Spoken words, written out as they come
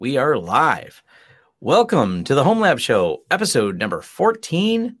We are live. Welcome to the Home Lab Show, episode number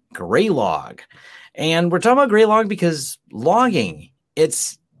 14, Graylog. And we're talking about Graylog because logging,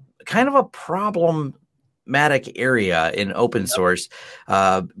 it's kind of a problematic area in open source.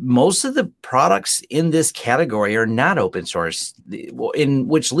 Most of the products in this category are not open source,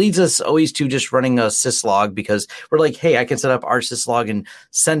 which leads us always to just running a syslog because we're like, hey, I can set up our syslog and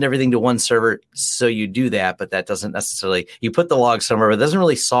send everything to one server. So you do that, but that doesn't necessarily, you put the log somewhere, but it doesn't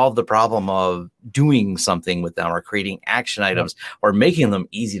really solve the problem of doing something with them or creating action items or making them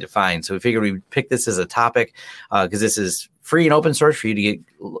easy to find. So we figured we'd pick this as a topic because this is free and open source for you to get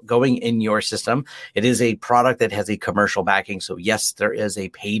going in your system. It is a product that has a commercial backing. So yes, there is a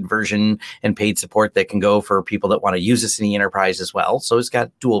paid version and paid support that can go for people that want to use this in the enterprise as well. So it's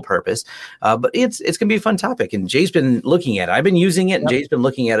got dual purpose, but it's going to be a fun topic. And Jay's been looking at it. I've been using it and Jay's been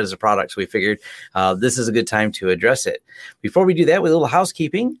looking at it as a product. So we figured this is a good time to address it. Before we do that, with a little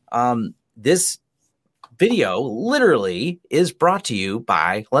housekeeping, this video literally is brought to you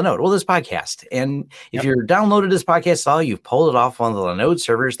by Linode. Well, this podcast. And if you're downloaded this podcast at all, you've pulled it off one of the Linode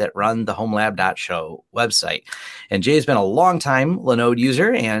servers that run the homelab.show website. And Jay's been a long time Linode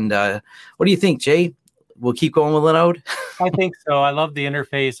user. And what do you think, Jay? We'll keep going with Linode? I think so. I love the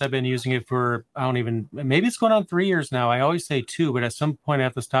interface. I've been using it for, maybe it's going on 3 years now. I always say 2, but at some point I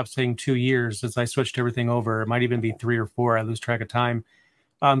have to stop saying 2 years as I switched everything over. It might even be 3 or 4. I lose track of time.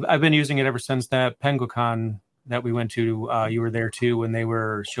 I've been using it ever since that PenguCon that we went to. You were there too when they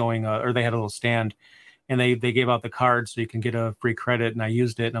were showing, or they had a little stand, and they gave out the card so you can get a free credit. And I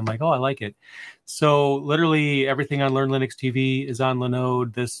used it, and I'm like, oh, I like it. So literally everything on Learn Linux TV is on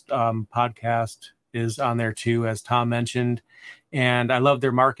Linode. This podcast is on there too, as Tom mentioned. And I love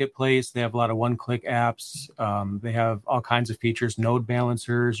their marketplace. They have a lot of one-click apps. They have all kinds of features, node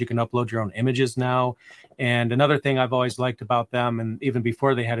balancers. You can upload your own images now. And another thing I've always liked about them, and even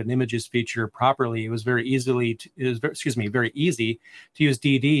before they had an images feature properly, it was very easy to use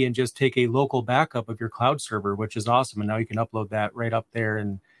DD and just take a local backup of your cloud server, which is awesome. And now you can upload that right up there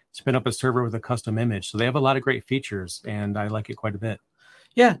and spin up a server with a custom image. So they have a lot of great features, and I like it quite a bit.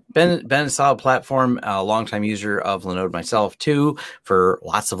 Yeah, been a solid platform, a longtime user of Linode myself too, for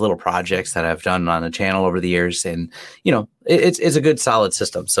lots of little projects that I've done on the channel over the years. And, it's a good solid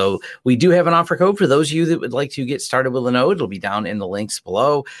system. So we do have an offer code for those of you that would like to get started with Linode. It'll be down in the links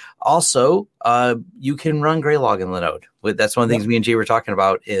below. Also, you can run Graylog in Linode. That's one of the things me and Jay were talking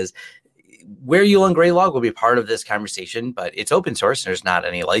about is where you run Graylog will be part of this conversation, but it's open source. There's not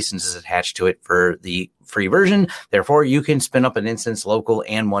any licenses attached to it for the free version. Therefore, you can spin up an instance local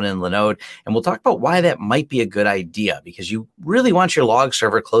and one in Linode. And we'll talk about why that might be a good idea, because you really want your log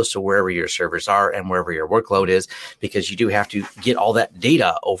server close to wherever your servers are and wherever your workload is, because you do have to get all that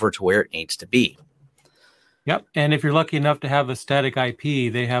data over to where it needs to be. Yep. And if you're lucky enough to have a static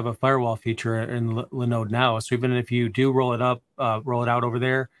IP, they have a firewall feature in Linode now. So even if you do roll it out over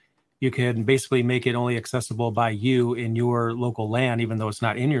there, you can basically make it only accessible by you in your local LAN, even though it's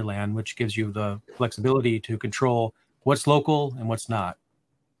not in your LAN, which gives you the flexibility to control what's local and what's not.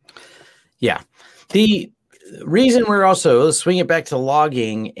 Yeah. The reason we're also, let's swing it back to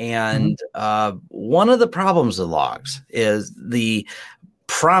logging. And one of the problems with logs is the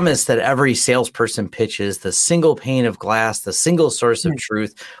promise that every salesperson pitches, the single pane of glass, the single source of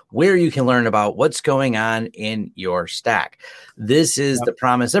truth, where you can learn about what's going on in your stack. This is the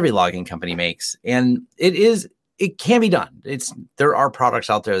promise every logging company makes. And it can be done. There are products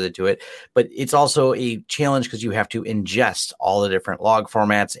out there that do it, but it's also a challenge because you have to ingest all the different log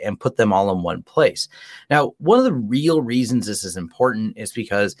formats and put them all in one place. Now, one of the real reasons this is important is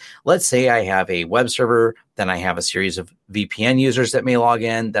because let's say I have a web server, then I have a series of VPN users that may log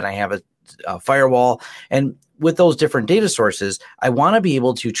in, then I have a firewall, and with those different data sources, I want to be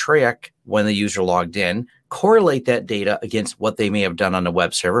able to track when the user logged in, correlate that data against what they may have done on the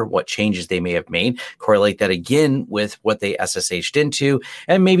web server, what changes they may have made, correlate that again with what they SSH'd into,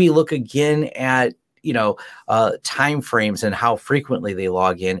 and maybe look again at time frames and how frequently they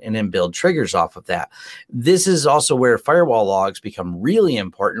log in, and then build triggers off of that. This is also where firewall logs become really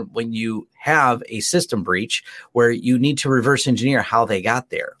important when you have a system breach where you need to reverse engineer how they got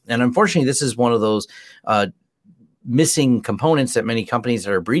there. And unfortunately, this is one of those missing components that many companies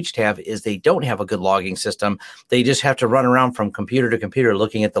that are breached have, is they don't have a good logging system. They just have to run around from computer to computer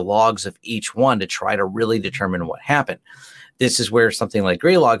looking at the logs of each one to try to really determine what happened. This is where something like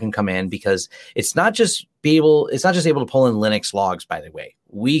Graylog can come in, because it's not just able to pull in Linux logs, by the way.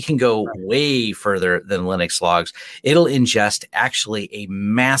 We can go way further than Linux logs. It'll ingest actually a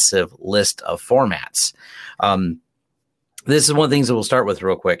massive list of formats. This is one of the things that we'll start with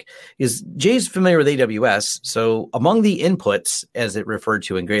real quick. Is Jay's familiar with AWS? So among the inputs, as it referred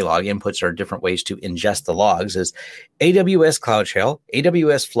to in Graylog, inputs are different ways to ingest the logs, is AWS Cloud Shell,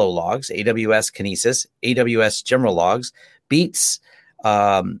 AWS Flow Logs, AWS Kinesis, AWS General Logs, Beats.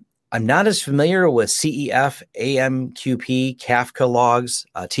 I'm not as familiar with CEF, AMQP, Kafka logs,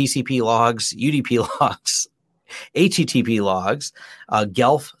 TCP logs, UDP logs, HTTP logs,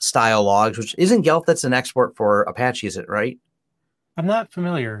 Guelph style logs, which isn't Guelph. That's an export for Apache, is it right? I'm not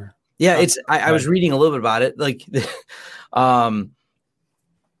familiar. Yeah, I was reading a little bit about it. Like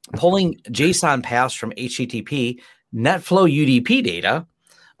pulling JSON paths from HTTP, NetFlow UDP data.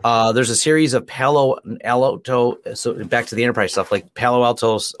 There's a series of Palo Alto, so back to the enterprise stuff, like Palo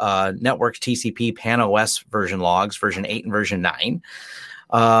Alto's networks, TCP, PAN-OS version logs, version 8 and version 9.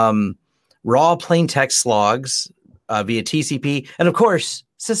 Raw plain text logs via TCP, and of course,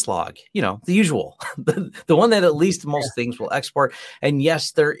 syslog, the usual, the one that at least most things will export. And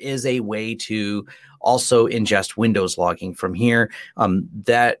yes, there is a way to also ingest Windows logging from here.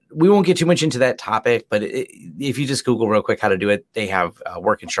 That we won't get too much into that topic, but if you just Google real quick how to do it, they have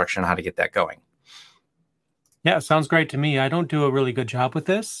work instruction on how to get that going. Yeah, sounds great to me. I don't do a really good job with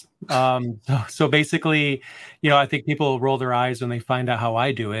this. So basically, I think people roll their eyes when they find out how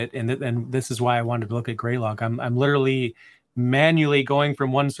I do it. And this is why I wanted to look at Graylog. I'm literally manually going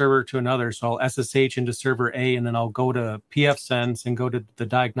from one server to another. So I'll SSH into server A, and then I'll go to pfSense and go to the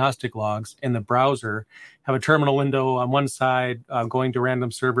diagnostic logs in the browser, have a terminal window on one side, going to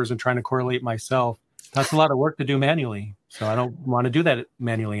random servers and trying to correlate myself. That's a lot of work to do manually. So I don't want to do that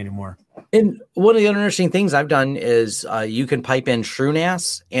manually anymore. And one of the interesting things I've done is you can pipe in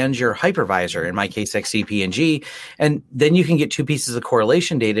TrueNAS and your hypervisor, in my case, XCP-ng, and then you can get two pieces of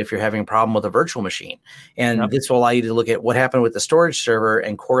correlation data if you're having a problem with a virtual machine. And this will allow you to look at what happened with the storage server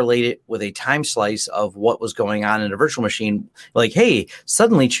and correlate it with a time slice of what was going on in a virtual machine. Like, hey,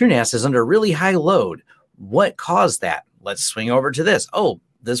 suddenly TrueNAS is under really high load. What caused that? Let's swing over to this. Oh,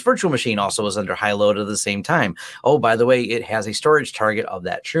 this virtual machine also was under high load at the same time. Oh, by the way, it has a storage target of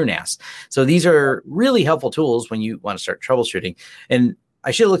that TrueNAS. So these are really helpful tools when you want to start troubleshooting. And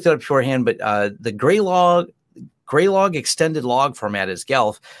I should have looked it up beforehand, but the Graylog extended log format is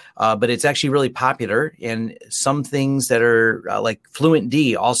Guelph, but it's actually really popular. And some things that are like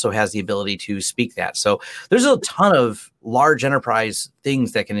FluentD also has the ability to speak that. So there's a ton of large enterprise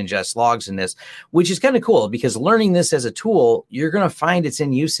things that can ingest logs in this, which is kind of cool because learning this as a tool, you're going to find it's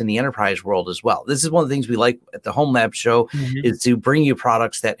in use in the enterprise world as well. This is one of the things we like at the Home Lab show is to bring you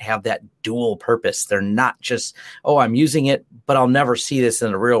products that have that dual purpose. They're not just, oh, I'm using it, but I'll never see this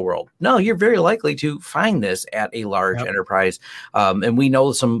in the real world. No, you're very likely to find this at a large enterprise. And we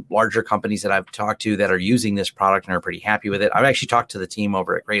know some larger companies that I've talked to that are using this product and are pretty happy with it. I've actually talked to the team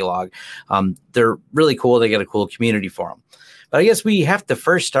over at Graylog. They're really cool. They got a cool community for them. But I guess we have to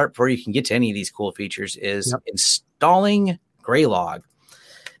first start before you can get to any of these cool features is installing Graylog.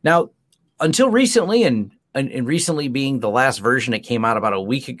 Now, until recently, and recently being the last version, it came out about a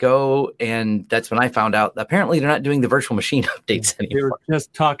week ago, and that's when I found out that apparently they're not doing the virtual machine updates anymore. We were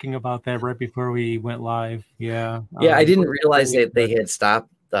just talking about that right before we went live. Yeah. I didn't realize that they had stopped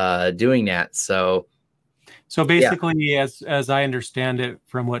doing that. So basically, as I understand it,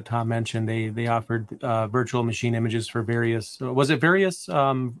 from what Tom mentioned, they offered virtual machine images for various. Was it various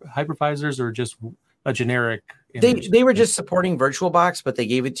hypervisors or just a generic image? They were just supporting VirtualBox, but they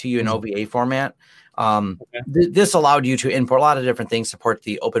gave it to you in OVA format. This allowed you to import a lot of different things, support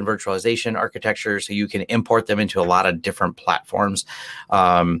the open virtualization architecture, so you can import them into a lot of different platforms.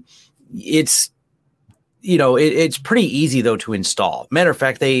 It's pretty easy, though, to install. Matter of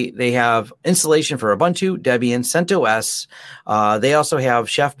fact, they have installation for Ubuntu, Debian, CentOS. They also have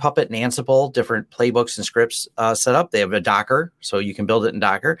Chef, Puppet, and Ansible, different playbooks and scripts set up. They have a Docker, so you can build it in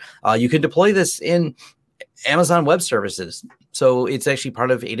Docker. You can deploy this in Amazon Web Services. So it's actually part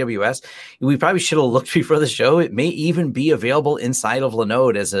of AWS. We probably should have looked before the show. It may even be available inside of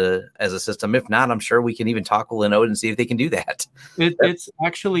Linode as a system. If not, I'm sure we can even talk with Linode and see if they can do that. It's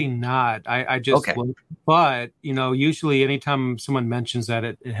actually not. I just looked, but usually anytime someone mentions that,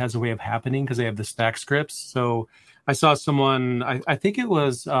 it has a way of happening because they have the stack scripts. So I saw someone, I think it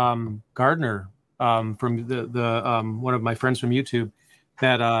was Gardner from the one of my friends from YouTube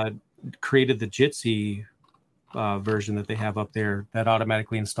that created the Jitsi version that they have up there that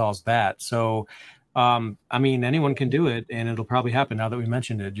automatically installs that. So, anyone can do it, and it'll probably happen now that we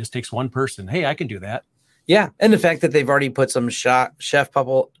mentioned it. It just takes one person. Hey, I can do that. Yeah, and the fact that they've already put some Chef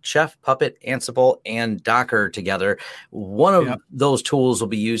Puppet, Ansible, and Docker together, one of those tools will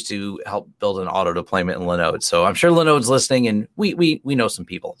be used to help build an auto deployment in Linode. So I'm sure Linode's listening, and we know some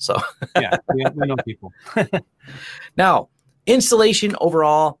people. So we know people. Now, installation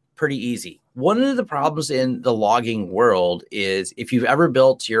overall, pretty easy. One of the problems in the logging world is if you've ever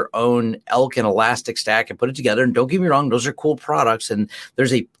built your own Elk and Elastic Stack and put it together, and don't get me wrong, those are cool products, and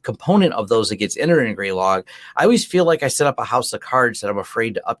there's a component of those that gets entered in Graylog. I always feel like I set up a house of cards that I'm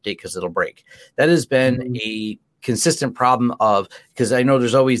afraid to update because it'll break. That has been a consistent problem because I know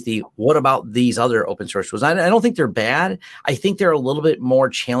there's always what about these other open source tools? I don't think they're bad. I think they're a little bit more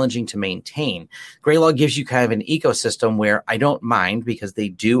challenging to maintain. Graylog gives you kind of an ecosystem where I don't mind because they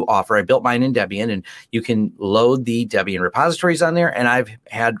do offer, I built mine in Debian, and you can load the Debian repositories on there. And I've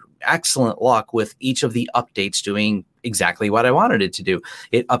had excellent luck with each of the updates doing exactly what I wanted it to do.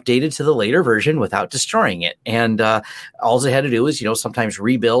 It updated to the later version without destroying it. And all I had to do is, sometimes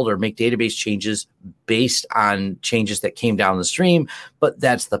rebuild or make database changes based on changes that came down the stream. But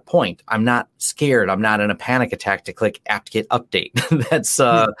that's the point. I'm not scared. I'm not in a panic attack to click apt-get update. That's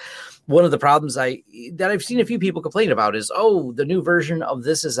one of the problems that I've seen a few people complain about is, the new version of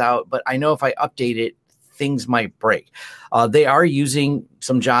this is out, but I know if I update it, things might break. They are using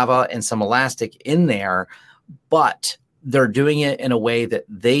some Java and some Elastic in there, but they're doing it in a way that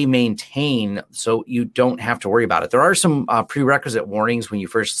they maintain so you don't have to worry about it. There are some prerequisite warnings when you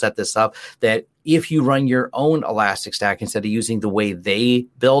first set this up that if you run your own Elastic Stack instead of using the way they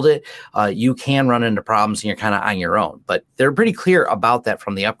build it, you can run into problems and you're kind of on your own. But they're pretty clear about that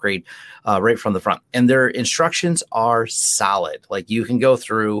from the upgrade right from the front. And their instructions are solid. Like you can go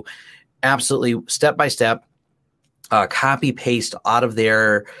through absolutely step by step, copy paste out of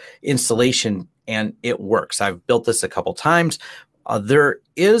their installation, and it works. I've built this a couple times. There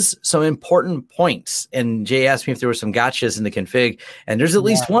is some important points, and Jay asked me if there were some gotchas in the config, and there's at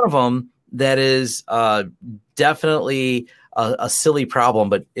least one of them that is definitely a silly problem,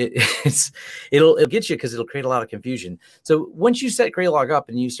 but it'll get you because it'll create a lot of confusion. So once you set Graylog up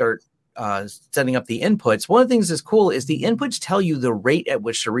and you start setting up the inputs, one of the things that's cool is the inputs tell you the rate at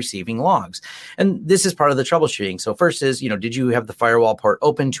which they're receiving logs. And this is part of the troubleshooting. So first is, did you have the firewall port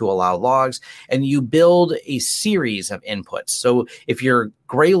open to allow logs? And you build a series of inputs. So if your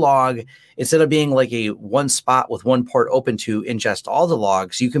Graylog, instead of being like a one spot with one port open to ingest all the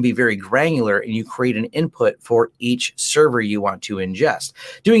logs, you can be very granular and you create an input for each server you want to ingest.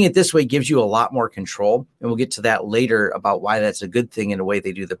 Doing it this way gives you a lot more control. And we'll get to that later about why that's a good thing in the way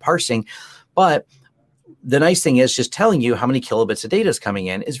they do the parsing. But the nice thing is just telling you how many kilobits of data is coming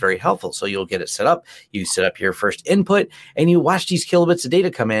in is very helpful. So you'll get it set up. You set up your first input and you watch these kilobits of data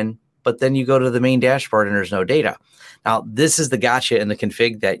come in, but then you go to the main dashboard and there's no data. Now, this is the gotcha in the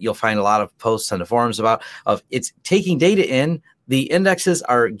config that you'll find a lot of posts on the forums about of it's taking data in, the indexes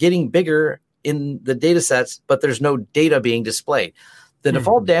are getting bigger in the data sets, but there's no data being displayed. The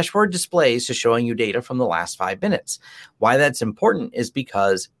default dashboard displays is showing you data from the last 5 minutes. Why that's important is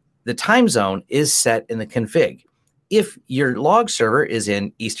because the time zone is set in the config. If your log server is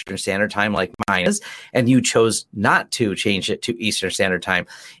in Eastern Standard Time like mine is, and you chose not to change it to Eastern Standard Time,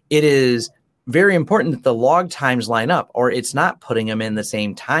 it is very important that the log times line up, or it's not putting them in the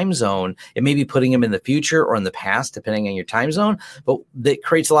same time zone. It may be putting them in the future or in the past, depending on your time zone, but that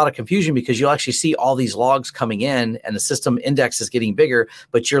creates a lot of confusion because you'll actually see all these logs coming in and the system index is getting bigger,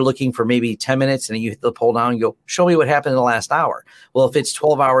 but you're looking for maybe 10 minutes and you hit the pull down and go, show me what happened in the last hour. Well, if it's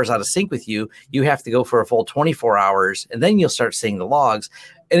 12 hours out of sync with you, you have to go for a full 24 hours and then you'll start seeing the logs.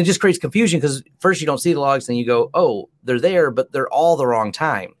 And it just creates confusion because first you don't see the logs, then you go, oh, they're there, but they're all the wrong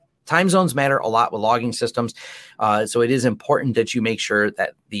time. Time zones matter a lot with logging systems. So it is important that you make sure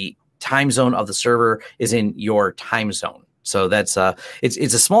that the time zone of the server is in your time zone. So that's it's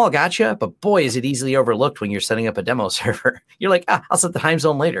a small gotcha, but boy, is it easily overlooked when you're setting up a demo server. You're like, I'll set the time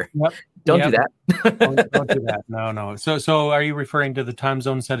zone later. Yep. Don't do that. don't do that. No. So are you referring to the time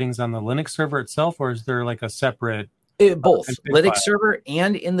zone settings on the Linux server itself, or is there like a separate? Both Linux server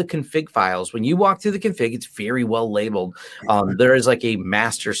and in the config files. When you walk through the config, it's very well labeled. There is like a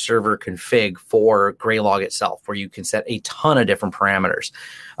master server config for Graylog itself, where you can set a ton of different parameters.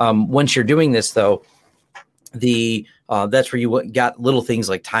 Once you're doing this, though, that's where you got little things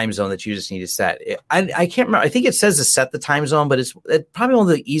like time zone that you just need to set. I can't remember. I think it says to set the time zone, but it's probably one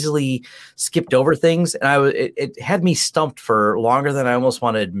of the easily skipped over things. And it had me stumped for longer than I almost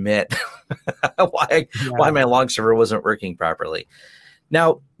want to admit why my log server wasn't working properly.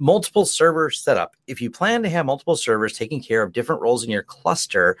 Now, multiple server setup. If you plan to have multiple servers taking care of different roles in your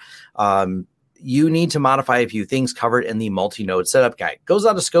cluster, you need to modify a few things covered in the multi-node setup guide. Goes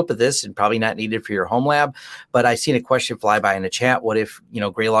out of scope of this and probably not needed for your home lab, but I seen a question fly by in the chat. What if,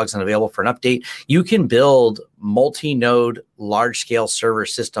 Graylog's unavailable for an update? You can build multi-node large-scale server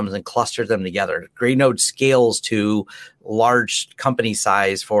systems and cluster them together. Graylog scales to large company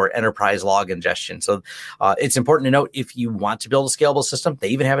size for enterprise log ingestion. So it's important to note, if you want to build a scalable system, they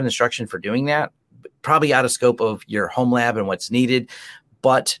even have an instruction for doing that. Probably out of scope of your home lab and what's needed.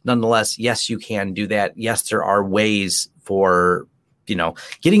 But nonetheless, yes, you can do that. Yes, there are ways for,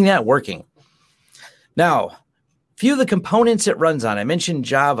 getting that working. Now, few of the components it runs on. I mentioned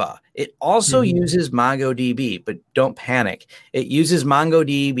Java. It also uses MongoDB, but don't panic. It uses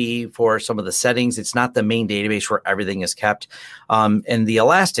MongoDB for some of the settings. It's not the main database where everything is kept. And the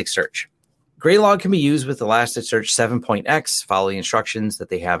Elasticsearch. Graylog can be used with Elasticsearch 7.x. Follow the instructions that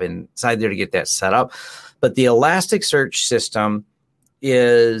they have inside there to get that set up. But the Elasticsearch system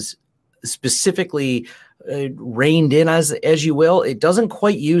is specifically reined in as you will. It doesn't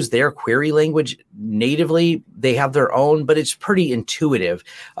quite use their query language natively. They have their own, but it's pretty intuitive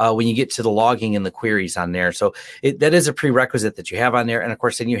when you get to the logging and the queries on there. So that is a prerequisite that you have on there. And of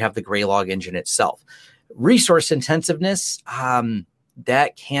course, then you have the Graylog engine itself. Resource intensiveness,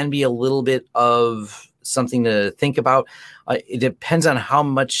 that can be a little bit of something to think about. It depends on how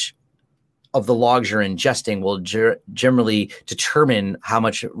much of the logs you're ingesting will generally determine how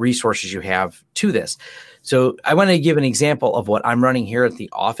much resources you have to this. So I want to give an example of what I'm running here at the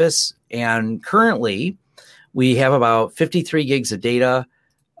office. And currently we have about 53 gigs of data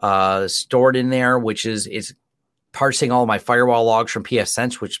stored in there, which is parsing all my firewall logs from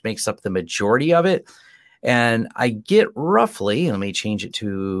pfSense, which makes up the majority of it. And I get roughly, let me change it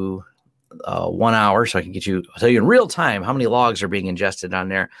to 1 hour so I can tell you in real time how many logs are being ingested on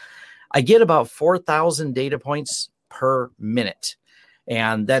there. I get about 4,000 data points per minute.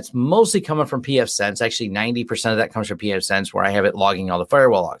 And that's mostly coming from pfSense. Actually, 90% of that comes from pfSense, where I have it logging all the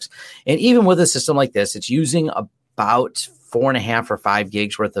firewall logs. And even with a system like this, it's using about 4.5 or 5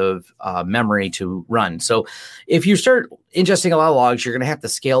 gigs worth of memory to run. So if you start ingesting a lot of logs, you're going to have to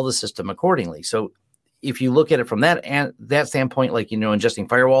scale the system accordingly. So if you look at it from that standpoint, like, ingesting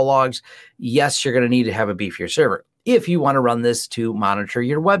firewall logs, yes, you're going to need to have a beefier server. If you want to run this to monitor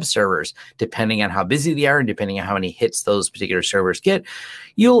your web servers, depending on how busy they are and depending on how many hits those particular servers get,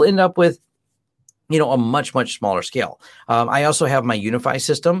 you'll end up with, a much, much smaller scale. I also have my Unify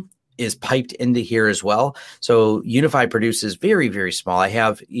system is piped into here as well. So Unify produces very, very small. I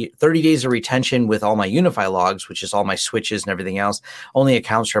have 30 days of retention with all my Unify logs, which is all my switches and everything else, only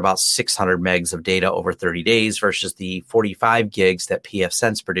accounts for about 600 megs of data over 30 days versus the 45 gigs that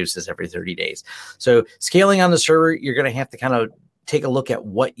pfSense produces every 30 days. So scaling on the server, you're going to have to kind of take a look at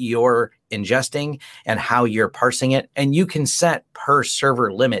what you're ingesting and how you're parsing it. And you can set per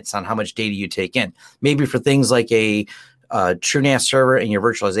server limits on how much data you take in. Maybe for things like a TrueNAS server and your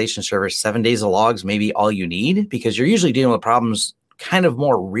virtualization server, 7 days of logs may be all you need, because you're usually dealing with problems kind of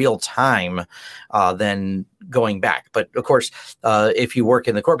more real time than going back. But of course, if you work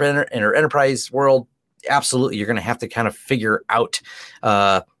in the corporate or enterprise world, absolutely, you're going to have to kind of figure out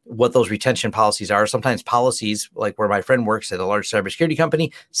what those retention policies are. Sometimes policies, like where my friend works at a large cybersecurity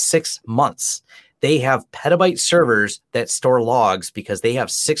company, 6 months. They have petabyte servers that store logs because they have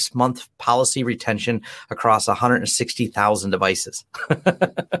 6-month policy retention across 160,000 devices.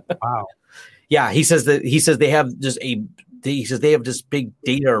 Wow. Yeah, he says they have they have just big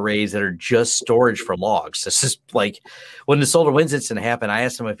data arrays that are just storage for logs. It's just like when the SolarWinds incident happened, I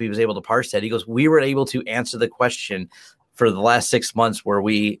asked him if he was able to parse that. He goes, "We were able to answer the question for the last 6 months were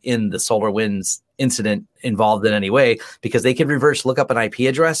we in the SolarWinds incident involved in any way, because they could reverse look up an IP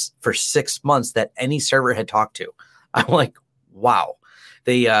address for 6 months that any server had talked to." I'm like, wow,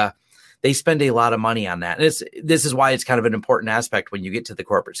 they spend a lot of money on that. And this is why it's kind of an important aspect when you get to the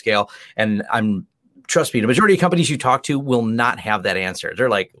corporate scale. And trust me, the majority of companies you talk to will not have that answer. They're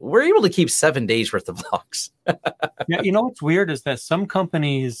like, we're able to keep 7 days worth of logs. Yeah, what's weird is that some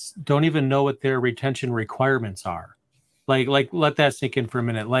companies don't even know what their retention requirements are. Like let that sink in for a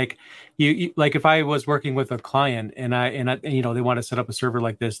minute. Like you like if I was working with a client and they want to set up a server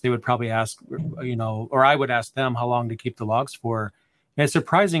like this, they would probably ask, or I would ask them how long to keep the logs for. And it's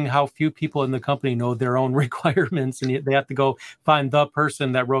surprising how few people in the company know their own requirements, and they have to go find the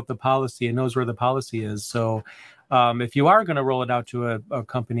person that wrote the policy and knows where the policy is. So if you are going to roll it out to a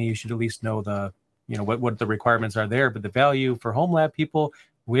company, you should at least know what the requirements are there. But the value for home lab people,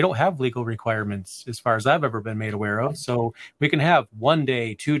 we don't have legal requirements as far as I've ever been made aware of. So we can have 1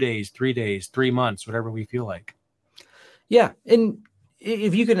 day, 2 days, 3 days, 3 months, whatever we feel like. Yeah. And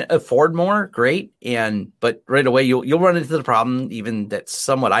if you can afford more, great. But right away you'll run into the problem, even that's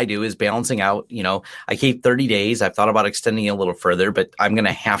somewhat I do, is balancing out. I keep 30 days. I've thought about extending it a little further, but I'm going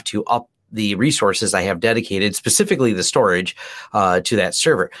to have to up the resources I have dedicated, specifically the storage, to that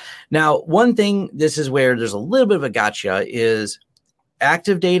server. Now, one thing, this is where there's a little bit of a gotcha, is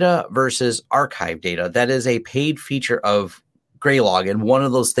active data versus archive data. That is a paid feature of Graylog, and one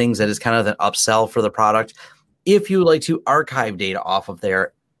of those things that is kind of an upsell for the product. If you like to archive data off of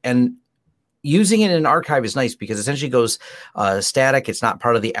there, and using it in an archive is nice because essentially it goes static. It's not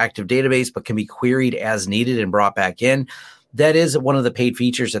part of the active database, but can be queried as needed and brought back in. That is one of the paid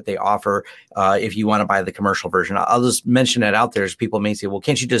features that they offer if you want to buy the commercial version. I'll just mention that out there, as people may say, well,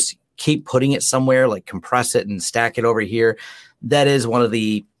 can't you just keep putting it somewhere, like compress it and stack it over here? That is one of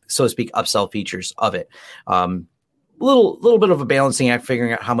the, so to speak, upsell features of it. Little bit of a balancing act,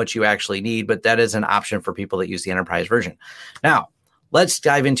 figuring out how much you actually need, but that is an option for people that use the enterprise version. Now, let's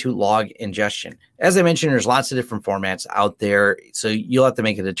dive into log ingestion. As I mentioned, there's lots of different formats out there, so you'll have to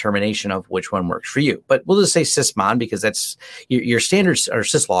make a determination of which one works for you. But we'll just say sysmon because that's your standard, or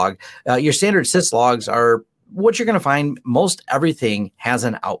syslog. Your standard syslogs are what you're going to find most everything has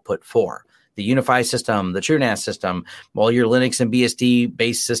an output for. The Unify system, the TrueNAS system, well, your Linux and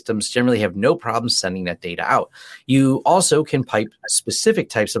BSD-based systems generally have no problem sending that data out. You also can pipe specific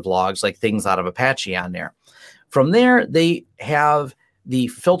types of logs, like things out of Apache, on there. From there, they have the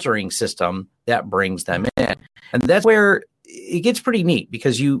filtering system that brings them in. And that's where it gets pretty neat,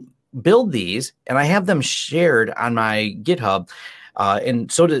 because you build these, and I have them shared on my GitHub. And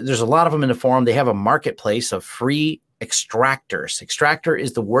so there's a lot of them in the forum. They have a marketplace of free extractors. Extractor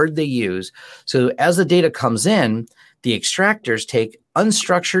is the word they use. So as the data comes in, the extractors take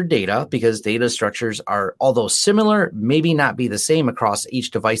unstructured data, because data structures are, although similar, maybe not be the same across each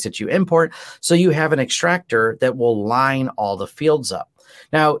device that you import. So you have an extractor that will line all the fields up.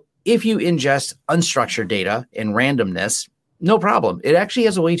 Now, if you ingest unstructured data in randomness, no problem. It actually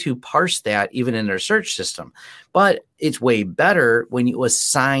has a way to parse that even in their search system. But it's way better when you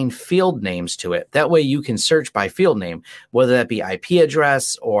assign field names to it. That way you can search by field name, whether that be IP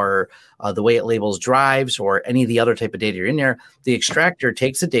address or the way it labels drives or any of the other type of data you're in there. The extractor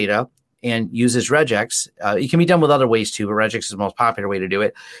takes the data and uses regex. It can be done with other ways too, but regex is the most popular way to do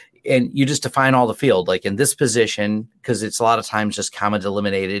it. And you just define all the field, like in this position, because it's a lot of times just comma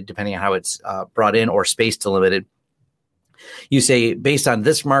delimited, depending on how it's brought in, or space delimited. You say, based on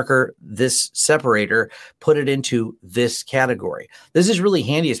this marker, this separator, put it into this category. This is really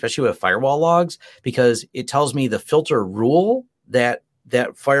handy, especially with firewall logs, because it tells me the filter rule that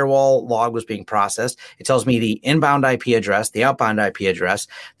firewall log was being processed. It tells me the inbound IP address, the outbound IP address,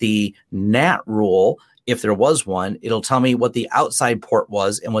 the NAT rule. If there was one, it'll tell me what the outside port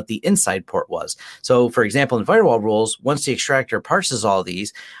was and what the inside port was. So, for example, in firewall rules, once the extractor parses all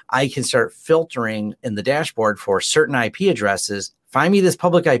these, I can start filtering in the dashboard for certain IP addresses, find me this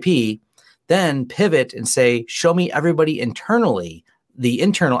public IP, then pivot and say, show me everybody internally, the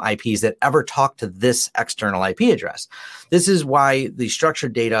internal IPs that ever talk to this external IP address. This is why the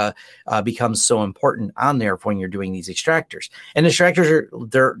structured data becomes so important on there when you're doing these extractors. And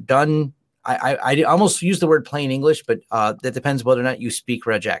extractors they're done. I almost use the word plain English, but that depends whether or not you speak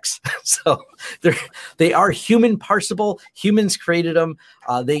regex. So they are human parsable. Humans created them.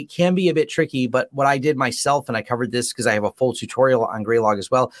 They can be a bit tricky, but what I did myself, and I covered this because I have a full tutorial on Graylog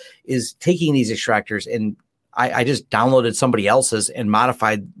as well, is taking these extractors, and I just downloaded somebody else's and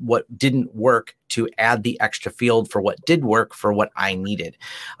modified what didn't work to add the extra field for what did work for what I needed.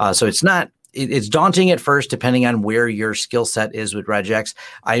 So it's daunting at first, depending on where your skill set is with regex.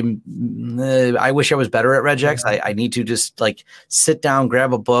 I wish I was better at regex. I need to just sit down,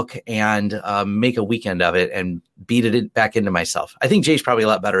 grab a book, and make a weekend of it and beat it back into myself. I think Jay's probably a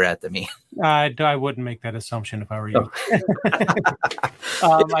lot better at it than me. I wouldn't make that assumption if I were you.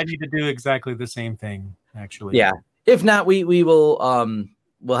 I need to do exactly the same thing, actually. Yeah. If not, we will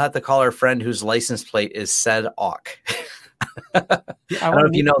we'll have to call our friend whose license plate is said awk. I don't know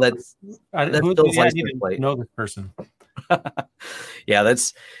if you know that's Phil's license plate. Know this person.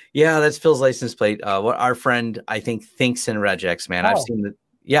 That's Phil's license plate. What our friend I think thinks in regex, man. I've seen that.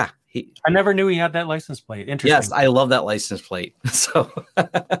 Yeah, I never knew he had that license plate. Interesting. Yes, I love that license plate. So,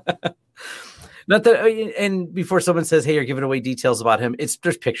 not that. And before someone says, "Hey, you're giving away details about him,"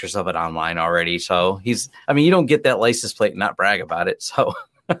 there's pictures of it online already. So you don't get that license plate and not brag about it. So,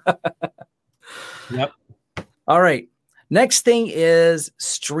 yep. All right. Next thing is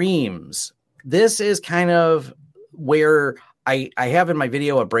streams. This is kind of where I have in my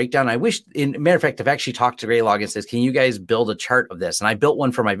video a breakdown. I wish, in matter of fact, I've actually talked to Graylog and says, can you guys build a chart of this? And I built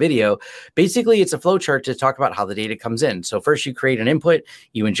one for my video. Basically, it's a flow chart to talk about how the data comes in. So first you create an input,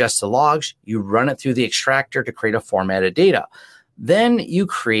 you ingest the logs, you run it through the extractor to create a formatted data. Then you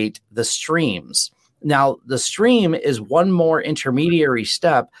create the streams. Now, the stream is one more intermediary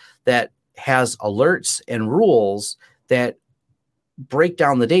step that has alerts and rules that break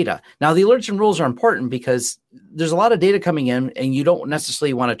down the data. Now, the alerts and rules are important because there's a lot of data coming in and you don't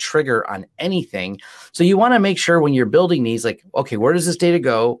necessarily want to trigger on anything. So you want to make sure when you're building these, like, okay, where does this data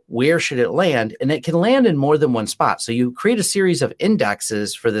go? Where should it land? And it can land in more than one spot. So you create a series of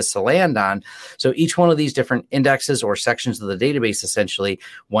indexes for this to land on. So each one of these different indexes or sections of the database, essentially,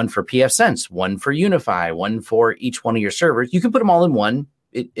 one for pfSense, one for Unify, one for each one of your servers. You can put them all in one.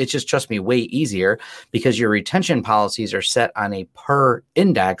 It's just, trust me, way easier because your retention policies are set on a per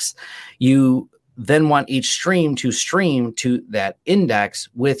index. You then want each stream to that index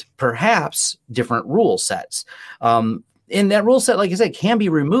with perhaps different rule sets. And that rule set, like I said, can be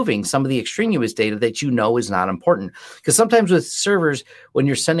removing some of the extraneous data that you know is not important. Because sometimes with servers, when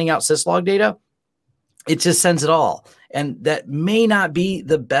you're sending out syslog data, it just sends it all. And that may not be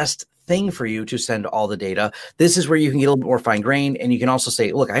the best thing for you to send all the data. This is where you can get a little bit more fine-grained, and you can also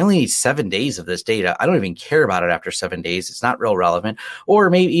say, look, I only need 7 days of this data. I don't even care about it after 7 days. It's not real relevant. Or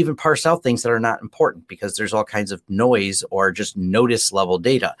maybe even parse out things that are not important because there's all kinds of noise or just notice level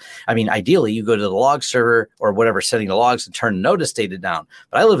data. I mean, ideally, you go to the log server or whatever, setting the logs and turn notice data down.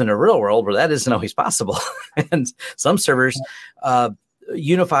 But I live in a real world where that isn't always possible. And some servers,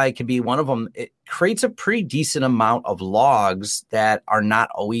 Unify can be one of them. It creates a pretty decent amount of logs that are not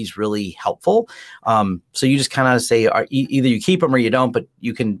always really helpful. So you just kind of say either you keep them or you don't, but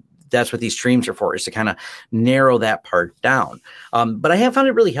you can, that's what these streams are for, is to kind of narrow that part down. But I have found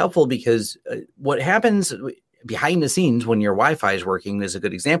it really helpful because what happens behind the scenes when your Wi-Fi is working is a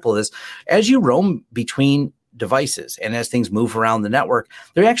good example of this. As you roam between devices and as things move around the network,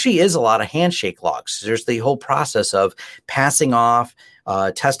 there actually is a lot of handshake logs. There's the whole process of passing off,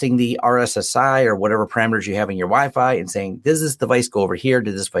 testing the RSSI or whatever parameters you have in your Wi-Fi and saying, does this device go over here?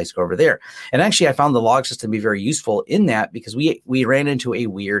 Did this device go over there? And actually, I found the log system to be very useful in that because we ran into a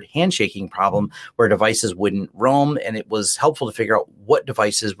weird handshaking problem where devices wouldn't roam, and it was helpful to figure out what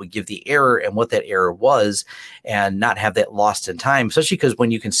devices would give the error and what that error was and not have that lost in time, especially because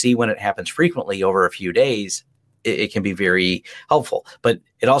when you can see when it happens frequently over a few days, it can be very helpful. But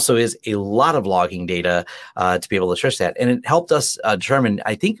it also is a lot of logging data to be able to trust that. And it helped us determine,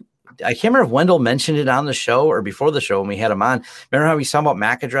 I can't remember if Wendell mentioned it on the show or before the show when we had him on. Remember how we saw about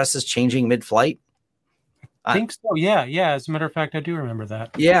MAC addresses changing mid-flight? I think so. Yeah. As a matter of fact, I do remember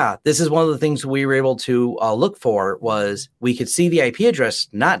that. Yeah. This is one of the things we were able to look for was we could see the IP address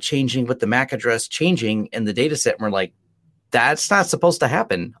not changing, but the MAC address changing in the data set. And we're like, that's not supposed to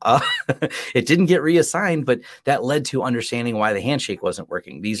happen. It didn't get reassigned, but that led to understanding why the handshake wasn't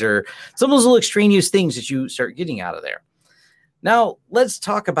working. These are some of those little extraneous things that you start getting out of there. Now, let's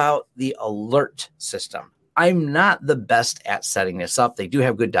talk about the alert system. I'm not the best at setting this up. They do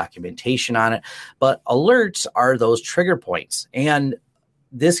have good documentation on it, but alerts are those trigger points. And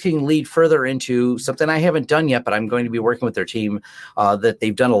this can lead further into something I haven't done yet, but I'm going to be working with their team that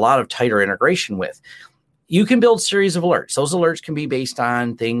they've done a lot of tighter integration with. You can build series of alerts. Those alerts can be based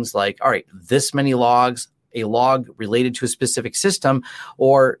on things like, all right, this many logs, a log related to a specific system,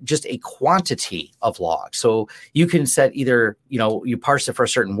 or just a quantity of logs. So you can set either, you parse it for a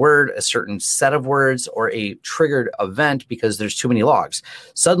certain word, a certain set of words, or a triggered event because there's too many logs.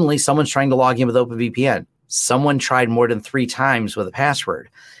 Suddenly, someone's trying to log in with OpenVPN. Someone tried more than 3 times with a password.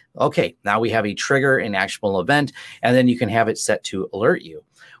 Okay, now we have a trigger, an actionable event, and then you can have it set to alert you.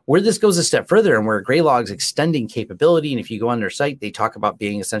 Where this goes a step further and where Graylog's extending capability, and if you go on their site, they talk about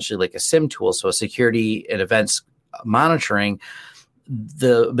being essentially like a SIM tool, so a security and events monitoring.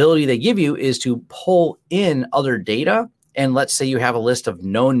 The ability they give you is to pull in other data, and let's say you have a list of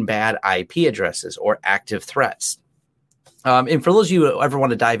known bad IP addresses or active threats. And for those of you who ever want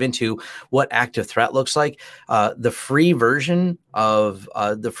to dive into what active threat looks like, the free version of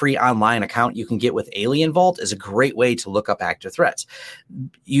the free online account you can get with Alien Vault is a great way to look up active threats.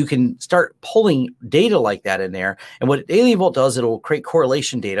 You can start pulling data like that in there. And what Alien Vault does, it'll create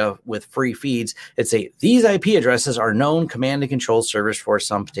correlation data with free feeds. It'd say, these IP addresses are known command and control servers for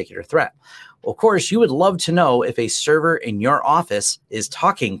some particular threat. Of course, you would love to know if a server in your office is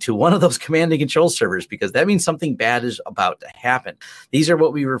talking to one of those command and control servers, because that means something bad is about to happen. These are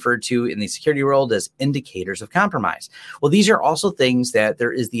what we refer to in the security world as indicators of compromise. Well, these are also things that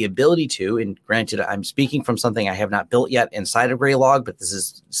there is the ability to, and granted, I'm speaking from something I have not built yet inside of Graylog, but this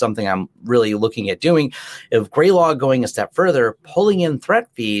is something I'm really looking at doing. If Graylog going a step further, pulling in threat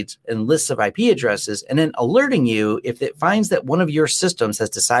feeds and lists of IP addresses, and then alerting you if it finds that one of your systems has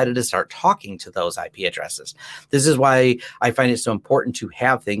decided to start talking to those IP addresses. This is why I find it so important to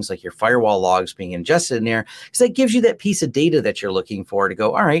have things like your firewall logs being ingested in there, because that gives you that piece of data that you're looking for to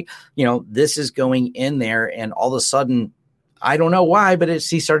go, all right, this is going in there, and all of a sudden, I don't know why, but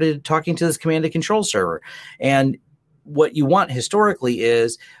he started talking to this command and control server. And what you want historically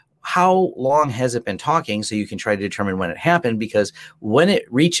is, how long has it been talking, so you can try to determine when it happened, because when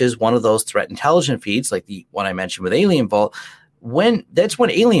it reaches one of those threat intelligence feeds, like the one I mentioned with Alien Vault, that's when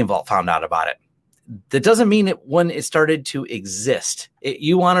Alien Vault found out about it. That doesn't mean when it started to exist.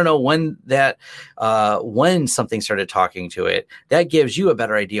 You want to know when something started talking to it. That gives you a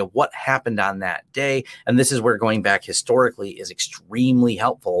better idea of what happened on that day. And this is where going back historically is extremely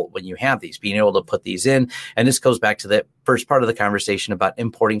helpful when you have these, being able to put these in. And this goes back to the first part of the conversation about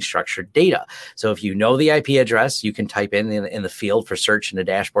importing structured data. So if you know the IP address, you can type in the field for search in the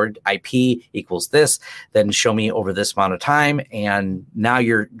dashboard, IP equals this, then show me over this amount of time. And now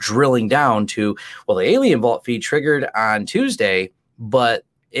you're drilling down to, well, the Alien Vault feed triggered on Tuesday, but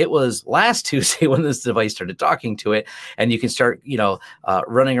it was last Tuesday when this device started talking to it. And you can start,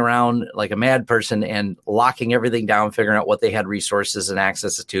 running around like a mad person and locking everything down, figuring out what they had resources and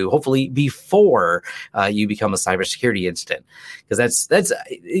access to, hopefully before you become a cybersecurity incident. Because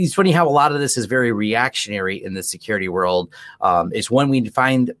it's funny how a lot of this is very reactionary in the security world. It's when we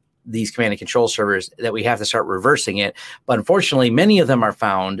find these command and control servers that we have to start reversing it. But unfortunately, many of them are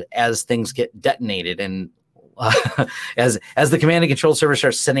found as things get detonated, and as the command and control server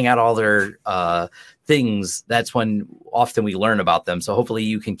starts sending out all their things, that's when often we learn about them. So hopefully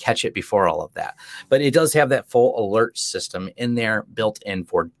you can catch it before all of that. But it does have that full alert system in there built in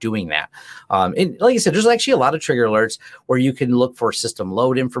for doing that. And like I said, there's actually a lot of trigger alerts where you can look for system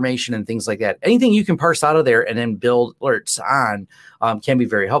load information and things like that. Anything you can parse out of there and then build alerts on can be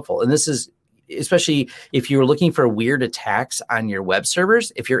very helpful. And this is especially if you're looking for weird attacks on your web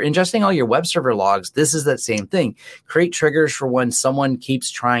servers. If you're ingesting all your web server logs, this is that same thing. Create triggers for when someone keeps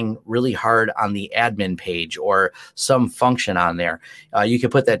trying really hard on the admin page or some function on there. You can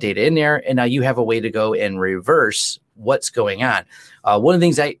put that data in there, and now you have a way to go and reverse what's going on. One of the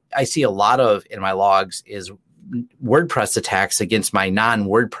things I see a lot of in my logs is WordPress attacks against my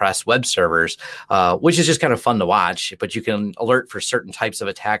non-WordPress web servers, which is just kind of fun to watch. But you can alert for certain types of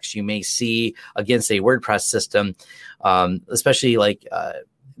attacks you may see against a WordPress system, especially like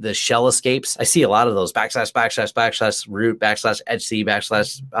the shell escapes. I see a lot of those / root / etc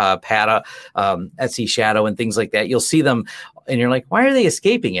 / pata, Etsy shadow and things like that. You'll see them and you're like, why are they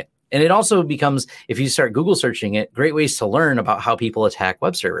escaping it? And it also becomes, if you start Google searching it, great ways to learn about how people attack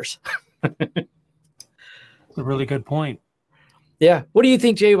web servers. A really good point. Yeah. What do you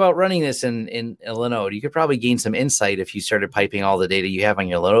think, Jay, about running this in Linode? You could probably gain some insight if you started piping all the data you have on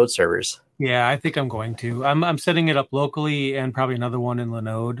your Linode servers. Yeah, I think I'm going to. I'm setting it up locally and probably another one in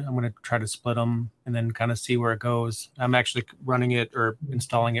Linode. I'm going to try to split them and then kind of see where it goes. I'm actually running it or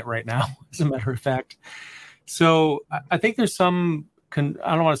installing it right now, as a matter of fact. So I think there's some, I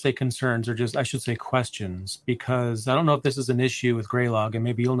don't want to say concerns, or just, I should say questions, because I don't know if this is an issue with Graylog, and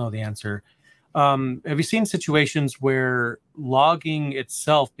maybe you'll know the answer. Have you seen situations where logging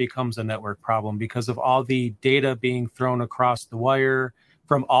itself becomes a network problem because of all the data being thrown across the wire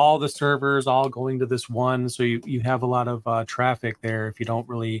from all the servers all going to this one? So you have a lot of traffic there if you don't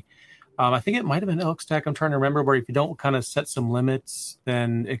really, I think it might have been Elk Stack, I'm trying to remember, where if you don't kind of set some limits,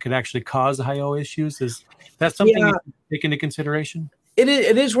 then it could actually cause I/O issues. Is that something you take into consideration? It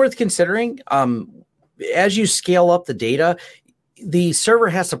is worth considering. As you scale up the data, the server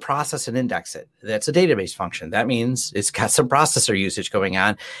has to process and index it. That's a database function. That means it's got some processor usage going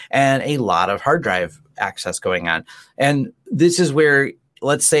on and a lot of hard drive access going on. And this is where,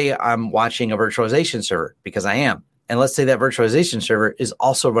 let's say I'm watching a virtualization server, because I am. And let's say that virtualization server is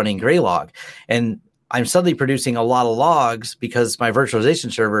also running Graylog. And I'm suddenly producing a lot of logs because my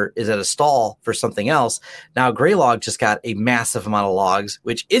virtualization server is at a stall for something else. Now Graylog just got a massive amount of logs,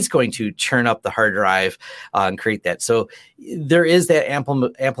 which is going to churn up the hard drive and create that. So there is that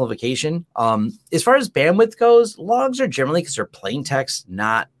amplification. As far as bandwidth goes, logs are generally, because they're plain text,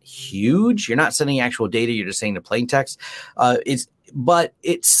 not huge. You're not sending actual data. You're just saying the plain text. It's but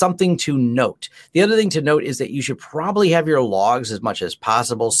it's something to note. The other thing to note is that you should probably have your logs as much as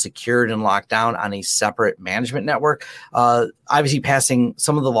possible secured and locked down on a separate management network. Obviously,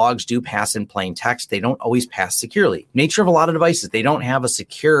 some of the logs do pass in plain text. They don't always pass securely. Nature of a lot of devices, they don't have a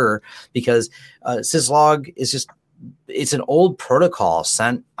secure, because syslog is it's an old protocol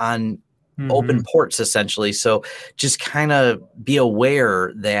sent on open ports, essentially. So just kind of be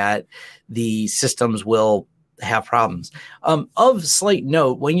aware that the systems will have problems. Of slight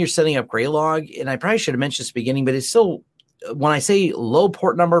note, when you're setting up Graylog, and I probably should have mentioned this at the beginning, but it's still, when I say low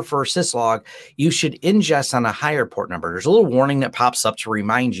port number for syslog, you should ingest on a higher port number. There's a little warning that pops up to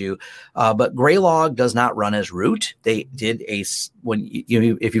remind you, but Graylog does not run as root. They did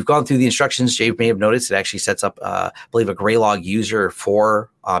if you've gone through the instructions, Jay may have noticed it actually sets up, I believe, a Graylog user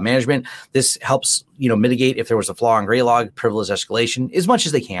for management. This helps, mitigate if there was a flaw in Graylog, privilege escalation as much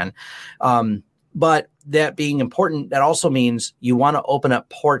as they can. But that being important, that also means you want to open up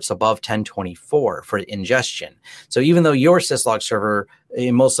ports above 1024 for ingestion. So even though your syslog server,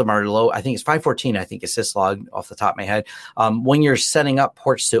 most of them are low, I think it's 514, I think is syslog off the top of my head. When you're setting up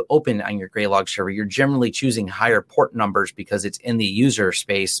ports to open on your Graylog server, you're generally choosing higher port numbers because it's in the user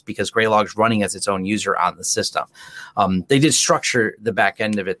space, because Graylog's running as its own user on the system. They did structure the back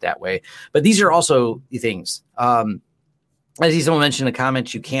end of it that way. But these are also the things. As someone mentioned in the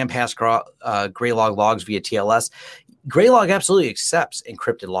comments, you can pass Graylog logs via TLS. Graylog absolutely accepts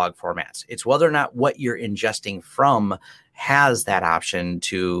encrypted log formats. It's whether or not what you're ingesting from has that option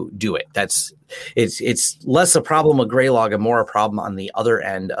to do it. It's less a problem with Graylog and more a problem on the other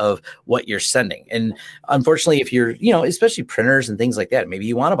end of what you're sending. And unfortunately, if you're, especially printers and things like that, maybe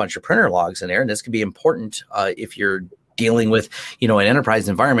you want a bunch of printer logs in there, and this could be important if you're dealing with, an enterprise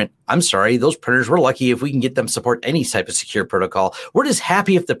environment. I'm sorry, those printers, we're lucky if we can get them support any type of secure protocol. We're just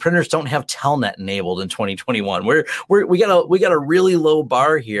happy if the printers don't have Telnet enabled in 2021. We got a really low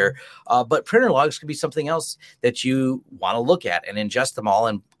bar here, but printer logs could be something else that you want to look at and ingest them all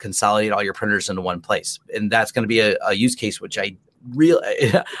and consolidate all your printers into one place. And that's going to be a use case which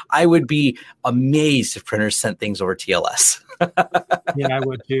I would be amazed if printers sent things over TLS. Yeah, I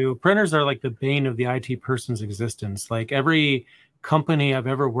would too. Printers are like the bane of the IT person's existence. Like every company I've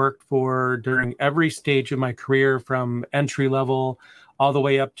ever worked for during every stage of my career, from entry level all the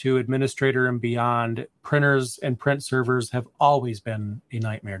way up to administrator and beyond, printers and print servers have always been a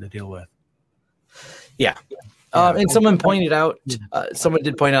nightmare to deal with. Yeah. And someone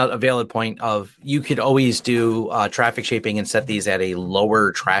did point out a valid point of you could always do traffic shaping and set these at a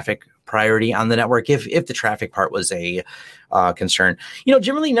lower traffic priority on the network if the traffic part was a concern.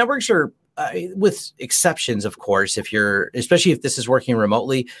 Generally networks are, with exceptions, of course, especially if this is working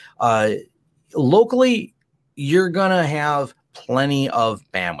remotely, locally, you're going to have plenty of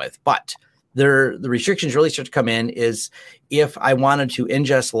bandwidth, but the restrictions really start to come in is if I wanted to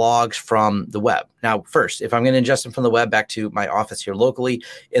ingest logs from the web. Now, first, if I'm going to ingest them from the web back to my office here locally,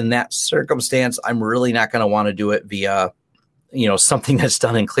 in that circumstance, I'm really not going to want to do it via something that's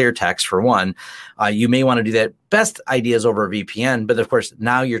done in clear text, for one. You may want to do that. Best ideas over a VPN, but of course,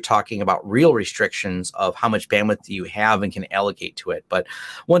 now you're talking about real restrictions of how much bandwidth you have and can allocate to it. But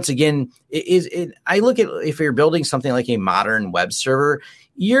once again, I look at, if you're building something like a modern web server,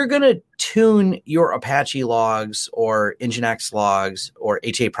 you're going to tune your Apache logs or Nginx logs or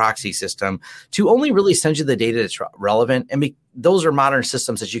HA proxy system to only really send you the data that's relevant. And those are modern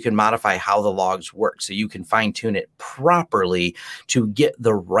systems that you can modify how the logs work. So you can fine tune it properly to get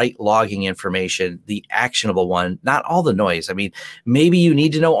the right logging information, the actionable one, not all the noise. I mean, maybe you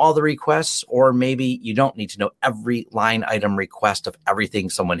need to know all the requests, or maybe you don't need to know every line item request of everything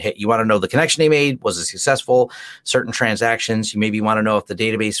someone hit. You want to know the connection they made, was it successful, certain transactions. You maybe want to know if the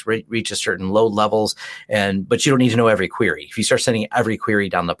database reaches certain load levels, but you don't need to know every query. If you start sending every query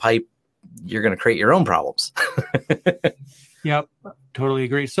down the pipe, you're going to create your own problems. Yep, totally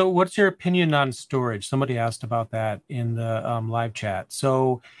agree. So what's your opinion on storage? Somebody asked about that in the live chat.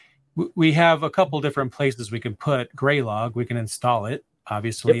 So we have a couple different places we can put Graylog. We can install it,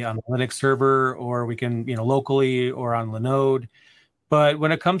 obviously, on the Linux server, or we can, locally or on Linode. But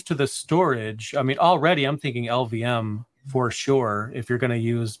when it comes to the storage, I mean, already I'm thinking LVM for sure. If you're going to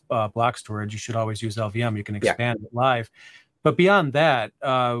use block storage, you should always use LVM. You can expand it live. But beyond that,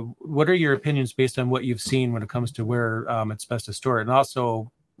 what are your opinions based on what you've seen when it comes to where it's best to store it, and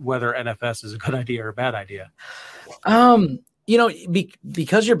also whether NFS is a good idea or a bad idea?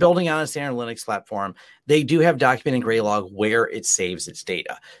 Because you're building on a standard Linux platform, they do have documented Graylog where it saves its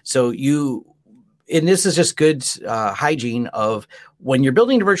data. So and this is just good hygiene of when you're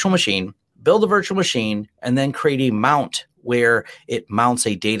building a virtual machine, build a virtual machine and then create a mount where it mounts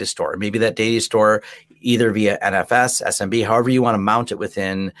a data store. Maybe that data store either via NFS, SMB, however you want to mount it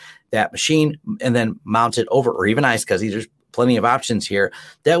within that machine, and then mount it over, or even iSCSI. There's plenty of options here.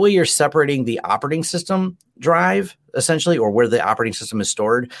 That way you're separating the operating system drive, essentially, or where the operating system is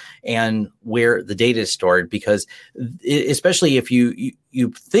stored and where the data is stored, because especially if you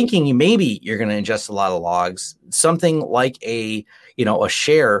thinking maybe you're going to ingest a lot of logs, something like a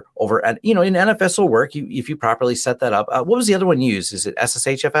share over at, in NFS will work if you properly set that up. What was the other one you used? Is it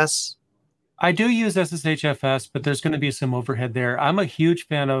SSHFS? I do use SSHFS, but there's going to be some overhead there. I'm a huge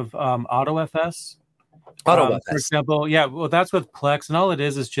fan of AutoFS. For example, well, that's with Plex, and all it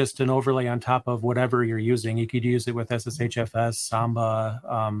is just an overlay on top of whatever you're using. You could use it with SSHFS, Samba,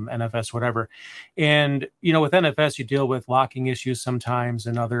 NFS, whatever. And, with NFS, you deal with locking issues sometimes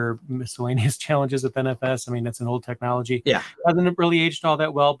and other miscellaneous challenges with NFS. I mean, it's an old technology. Yeah. It hasn't really aged all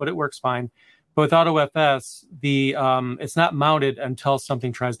that well, but it works fine. But with AutoFS, it's not mounted until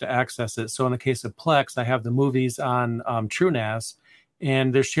something tries to access it. So in the case of Plex, I have the movies on TrueNAS,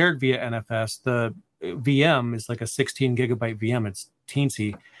 and they're shared via NFS. The VM is like a 16 gigabyte VM. It's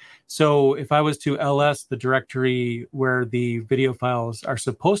teensy. So if I was to LS the directory where the video files are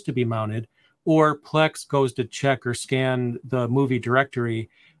supposed to be mounted, or Plex goes to check or scan the movie directory,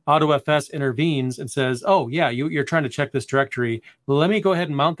 AutoFS intervenes and says, oh, yeah, you're trying to check this directory. Let me go ahead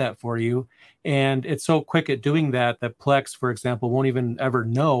and mount that for you. And it's so quick at doing that Plex, for example, won't even ever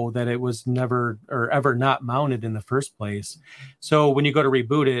know that it was never or ever not mounted in the first place. So when you go to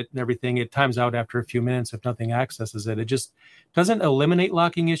reboot it and everything, it times out after a few minutes if nothing accesses it. It just doesn't eliminate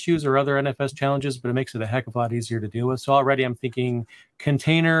locking issues or other NFS challenges, but it makes it a heck of a lot easier to deal with. So already I'm thinking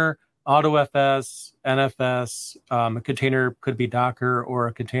container, AutoFS, NFS, a container could be Docker or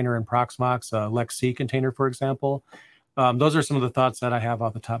a container in Proxmox, a LexC container, for example. Those are some of the thoughts that I have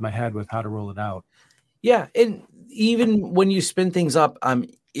off the top of my head with how to roll it out. Yeah, and even when you spin things up,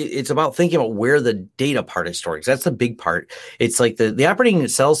 it's about thinking about where the data part is stored. That's the big part. It's like the operating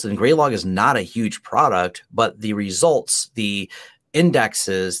itself, and Graylog is not a huge product, but the results, the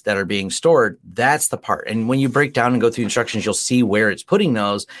indexes that are being stored, that's the part. And when you break down and go through instructions, you'll see where it's putting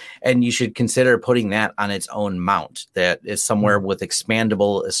those, and you should consider putting that on its own mount that is somewhere with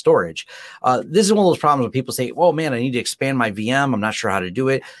expandable storage. This is one of those problems when people say, well, man, I need to expand my VM. I'm not sure how to do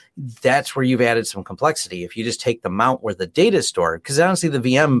it. That's where you've added some complexity. If you just take the mount where the data is stored, because honestly, the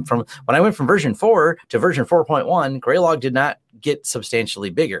VM from when I went from version 4 to version 4.1, Graylog did not get substantially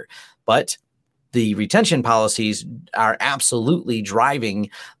bigger, but the retention policies are absolutely driving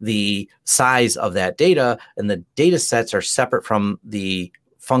the size of that data, and the data sets are separate from the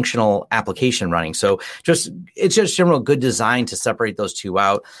functional application running. So it's just general good design to separate those two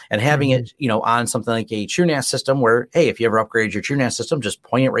out, and having it, on something like a TrueNAS system where, hey, if you ever upgrade your TrueNAS system, just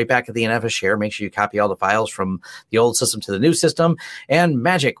point it right back at the NFS share. Make sure you copy all the files from the old system to the new system, and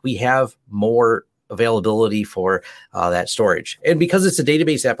magic, we have more availability for that storage. And because it's a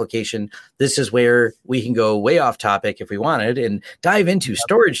database application, this is where we can go way off topic if we wanted and dive into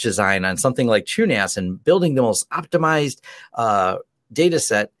storage design on something like TrueNAS and building the most optimized data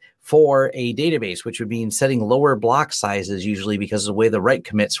set for a database, which would mean setting lower block sizes usually because of the way the write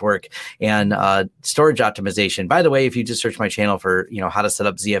commits work, and storage optimization. By the way, if you just search my channel for how to set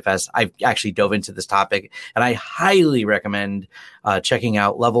up ZFS, I've actually dove into this topic, and I highly recommend checking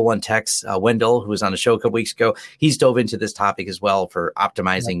out Level 1 Tech's Wendell, who was on the show a couple weeks ago. He's dove into this topic as well for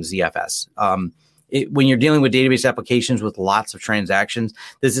optimizing ZFS. When you're dealing with database applications with lots of transactions,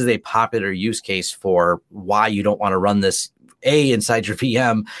 this is a popular use case for why you don't want to run this inside your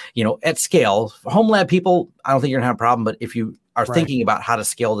VM, at scale. Home lab people, I don't think you're gonna have a problem, but if you are thinking about how to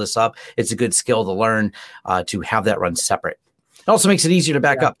scale this up, it's a good skill to learn to have that run separate. It also makes it easier to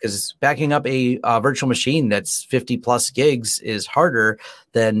back up, because backing up a virtual machine that's 50 plus gigs is harder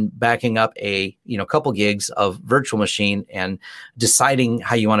than backing up a couple gigs of virtual machine and deciding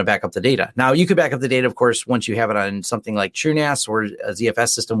how you want to back up the data. Now, you could back up the data, of course, once you have it on something like TrueNAS or a ZFS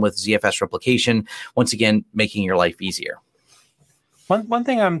system with ZFS replication, once again, making your life easier. One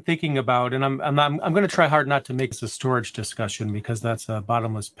thing I'm thinking about, and I'm going to try hard not to make this a storage discussion because that's a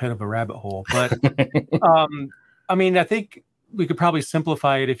bottomless pit of a rabbit hole. But I think we could probably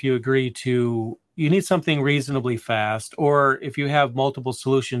simplify it if you agree to you need something reasonably fast, or if you have multiple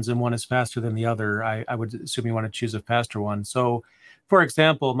solutions and one is faster than the other, I would assume you want to choose a faster one. So, for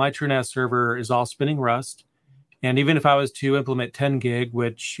example, my TrueNAS server is all spinning Rust. And even if I was to implement 10 gig,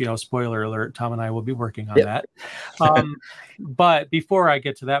 which, spoiler alert, Tom and I will be working on that. But before I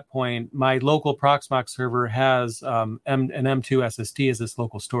get to that point, my local Proxmox server has an M2 SSD as its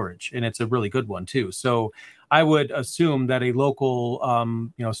local storage, and it's a really good one too. So I would assume that a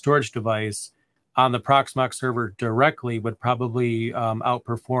local, storage device on the Proxmox server directly would probably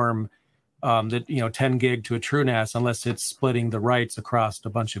outperform that 10 gig to a TrueNAS unless it's splitting the writes across a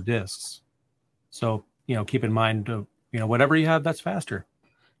bunch of disks. So keep in mind, whatever you have, that's faster.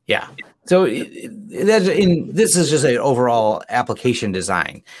 Yeah. So this is just an overall application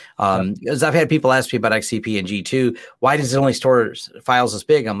design. As I've had people ask me about XCP and G2, why does it only store files this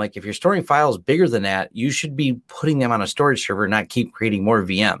big? I'm like, if you're storing files bigger than that, you should be putting them on a storage server, not keep creating more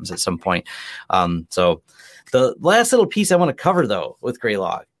VMs at some point. So the last little piece I want to cover, though, with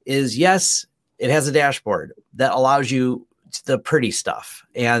Graylog is, yes, it has a dashboard that allows you the pretty stuff,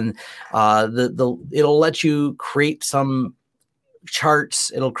 and it'll let you create some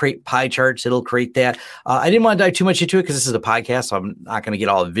charts. It'll create pie charts. It'll create that. I didn't want to dive too much into it because this is a podcast, so I'm not going to get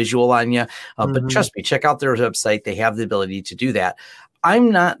all visual on you. But trust me, check out their website. They have the ability to do that.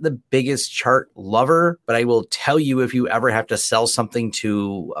 I'm not the biggest chart lover, but I will tell you, if you ever have to sell something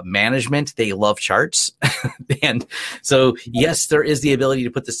to management, they love charts. And so, yes, there is the ability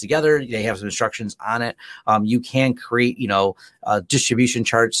to put this together. They have some instructions on it. You can create, distribution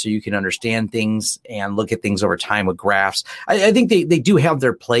charts so you can understand things and look at things over time with graphs. I think they do have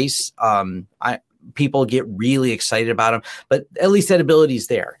their place. People get really excited about them, but at least that ability is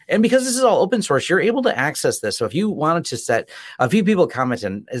there. And because this is all open source, you're able to access this. So if you wanted to set, a few people commented,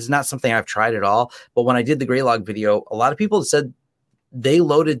 and it's not something I've tried at all, but when I did the Graylog video, a lot of people said they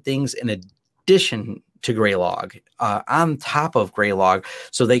loaded things in addition to Graylog, on top of Graylog,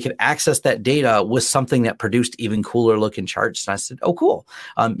 so they could access that data with something that produced even cooler looking charts. And I said, oh, cool.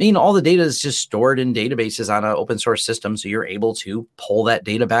 All the data is just stored in databases on an open source system. So you're able to pull that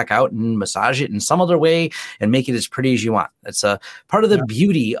data back out and massage it in some other way and make it as pretty as you want. That's a part of the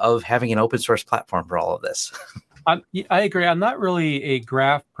beauty of having an open source platform for all of this. I agree. I'm not really a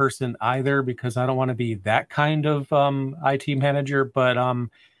graph person either, because I don't want to be that kind of IT manager, but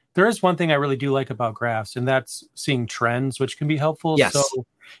there is one thing I really do like about graphs, and that's seeing trends, which can be helpful. Yes. So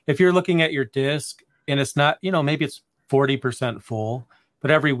if you're looking at your disk and it's not, maybe it's 40% full,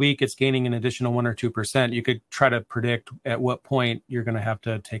 but every week it's gaining an additional 1 or 2%, you could try to predict at what point you're going to have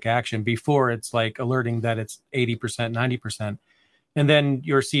to take action before it's like alerting that it's 80%, 90%. And then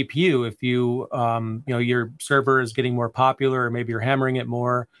your CPU, if you, your server is getting more popular, or maybe you're hammering it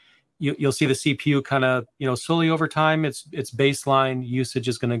more, you'll see the CPU kind of, slowly over time, its baseline usage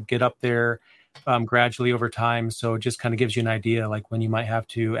is going to get up there gradually over time. So it just kind of gives you an idea, like when you might have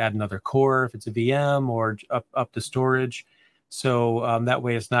to add another core, if it's a VM, or up the storage. So that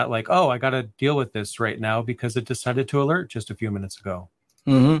way it's not like, oh, I got to deal with this right now because it decided to alert just a few minutes ago.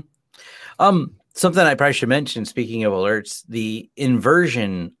 Mm-hmm. Something I probably should mention, speaking of alerts, the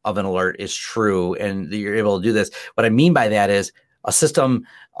inversion of an alert is true, and you're able to do this. What I mean by that is, a system,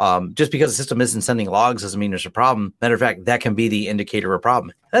 just because the system isn't sending logs doesn't mean there's a problem. Matter of fact, that can be the indicator of a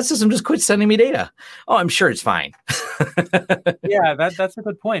problem. That system just quit sending me data. Oh, I'm sure it's fine. Yeah, that's a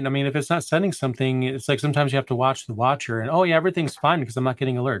good point. I mean, if it's not sending something, it's like sometimes you have to watch the watcher, and everything's fine because I'm not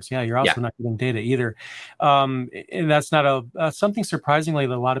getting alerts. Yeah, you're also not getting data either. And that's not something surprisingly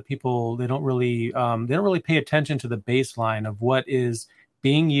that a lot of people, they don't really pay attention to the baseline of what is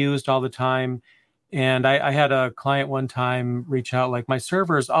being used all the time. And I had a client one time reach out, like, my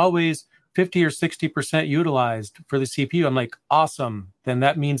server is always 50 or 60% utilized for the CPU. I'm like, awesome. Then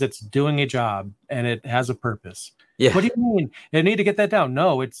that means it's doing a job and it has a purpose. Yeah. What do you mean? I need to get that down.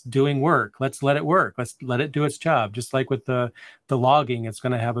 No, it's doing work. Let's let it work. Let's let it do its job. Just like with the logging, it's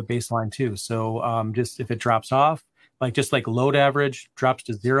going to have a baseline too. So just if it drops off, just like load average drops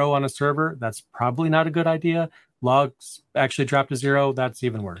to 0 on a server, that's probably not a good idea. Logs actually drop to 0. That's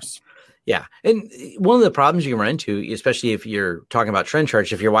even worse. Yeah. And one of the problems you can run into, especially if you're talking about trend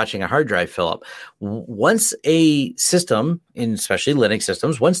charts, if you're watching a hard drive fill up, once a system, and especially Linux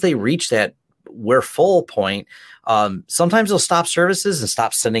systems, once they reach that we're full point, sometimes they'll stop services and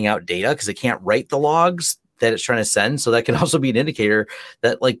stop sending out data because it can't write the logs that it's trying to send. So that can also be an indicator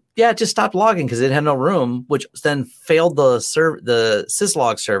that, it just stopped logging because it had no room, which then failed the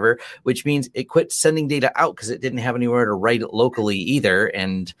syslog server, which means it quit sending data out because it didn't have anywhere to write it locally either.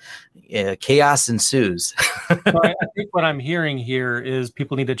 And chaos ensues. So I think what I'm hearing here is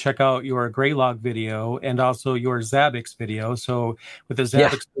people need to check out your Graylog video and also your Zabbix video. So with the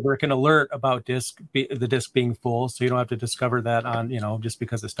Zabbix, server, it can alert about the disk being full, so you don't have to discover that on, just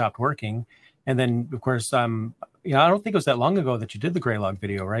because it stopped working. And then, of course, I don't think it was that long ago that you did the Graylog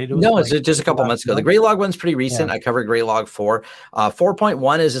video, right? It's just a couple months ago. The Graylog one's pretty recent. Yeah. I covered Graylog 4.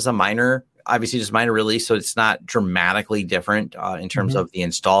 4.1 is just a minor release, so it's not dramatically different in terms of the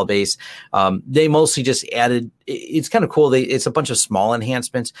install base. They mostly just added it's kind of cool. It's a bunch of small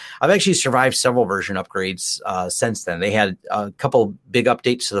enhancements. I've actually survived several version upgrades since then. They had a couple big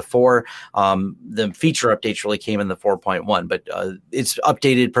updates to the 4. The feature updates really came in the 4.1, but it's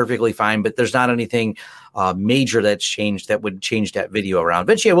updated perfectly fine. But there's not anything major that's changed that would change that video around.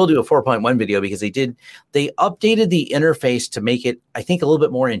 Eventually, I will do a 4.1 video because they updated the interface to make it, I think, a little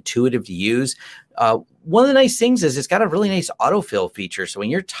bit more intuitive to use. One of the nice things is it's got a really nice autofill feature. So when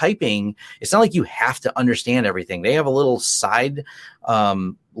you're typing, it's not like you have to understand everything. They have a little side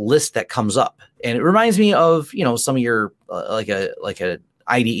list that comes up, and it reminds me of, some of your like a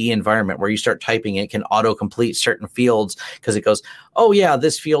IDE environment where you start typing, it can autocomplete certain fields because it goes, oh yeah,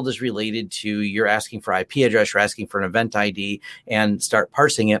 this field is related to, you're asking for IP address, you're asking for an event ID, and start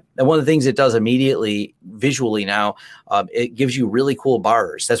parsing it. And one of the things it does immediately visually now, it gives you really cool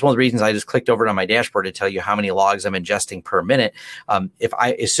bars. That's one of the reasons I just clicked over on my dashboard to tell you how many logs I'm ingesting per minute.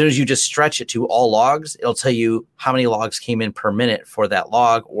 As soon as you just stretch it to all logs, it'll tell you how many logs came in per minute for that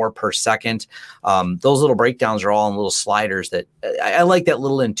log or per second. Those little breakdowns are all in little sliders that I like that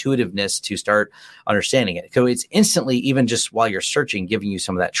little intuitiveness to start understanding it. So it's instantly, even just while you're searching, giving you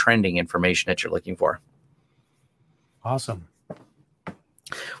some of that trending information that you're looking for. Awesome.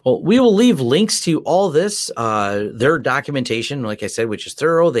 Well, we will leave links to all this, their documentation, like I said, which is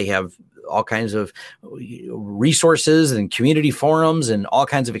thorough. They have all kinds of resources and community forums and all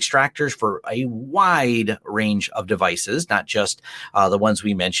kinds of extractors for a wide range of devices, not just the ones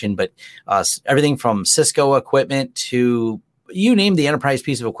we mentioned, but everything from Cisco equipment to you name the enterprise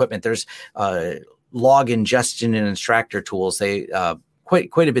piece of equipment. There's log ingestion and extractor tools. They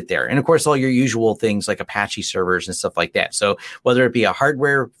quite a bit there. And of course, all your usual things like Apache servers and stuff like that. So whether it be a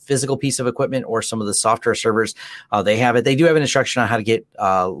hardware physical piece of equipment or some of the software servers, they have it. They do have an instruction on how to get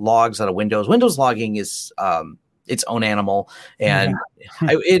logs out of Windows. Windows logging is its own animal. And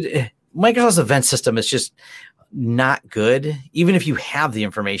Microsoft's event system is just not good, even if you have the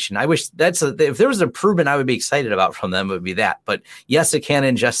information. I wish if there was an improvement I would be excited about from them, it would be that. But yes, it can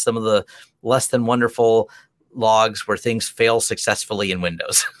ingest some of the less than wonderful logs where things fail successfully in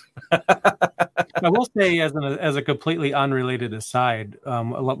Windows. I will say, as a completely unrelated aside,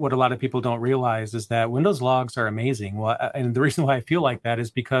 what a lot of people don't realize is that Windows logs are amazing. Well, and the reason why I feel like that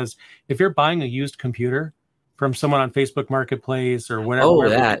is because if you're buying a used computer from someone on Facebook Marketplace or whatever,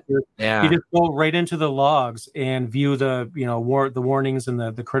 you just go right into the logs and view the the warnings and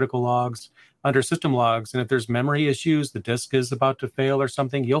the critical logs under system logs. And if there's memory issues, the disk is about to fail or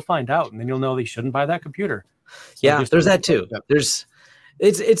something, you'll find out, and then you'll know they shouldn't buy that computer. So there's that too.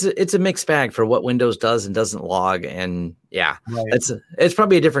 It's a mixed bag for what Windows does and doesn't log, and it's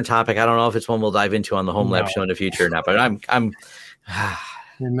probably a different topic. I don't know if it's one we'll dive into on the Home Lab show in the future or not, but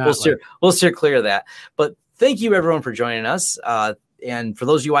we'll steer clear of that. But thank you everyone for joining us. And for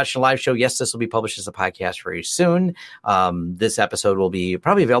those of you watching the live show, yes, this will be published as a podcast very soon. This episode will be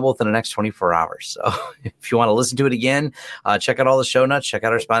probably available within the next 24 hours. So if you want to listen to it again, check out all the show notes, check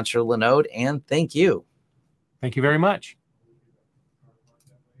out our sponsor, Linode, and thank you. Thank you very much.